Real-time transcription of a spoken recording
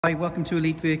Hi, welcome to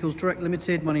Elite Vehicles Direct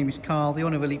Limited. My name is Carl, the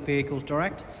owner of Elite Vehicles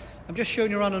Direct. I'm just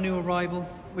showing you around a new arrival,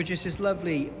 which is this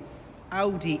lovely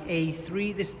Audi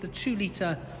A3. This is the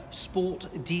 2-litre sport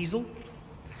diesel.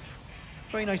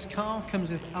 Very nice car, comes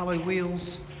with alloy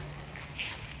wheels,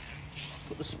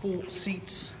 got the sport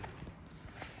seats,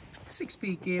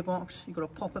 6-speed gearbox. You've got a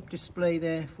pop-up display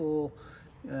there for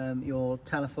your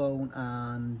telephone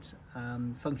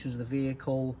and functions of the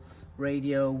vehicle,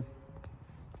 radio.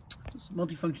 It's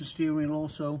multifunction steering wheel,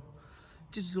 also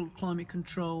digital climate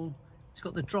control. It's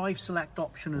got the drive select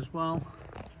option as well.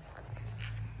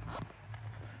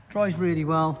 Drives really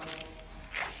well.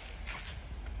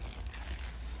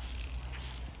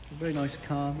 It's a very nice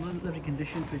car, lovely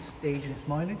condition for its age and its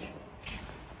mileage.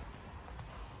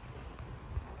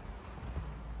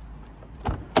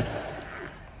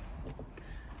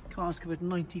 Car's covered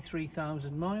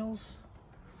 93,000 miles.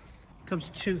 Comes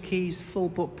with 2 keys, full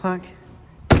book pack.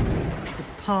 There's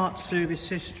part service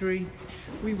history.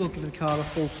 We will give the car a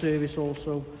full service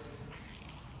also,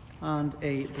 and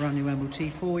a brand new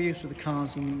MOT for you, so the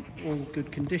car's in all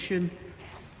good condition,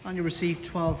 and you'll receive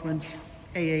 12 months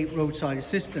AA roadside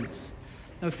assistance.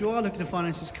 Now, if you are looking to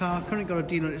finance this car, currently got a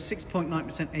deal at 6.9%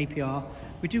 APR.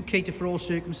 We do cater for all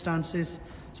circumstances,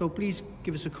 so please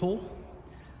give us a call.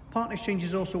 Part exchange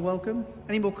is also welcome.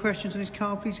 Any more questions on this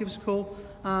car, please give us a call,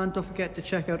 and don't forget to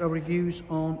check out our reviews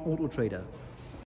on Auto Trader.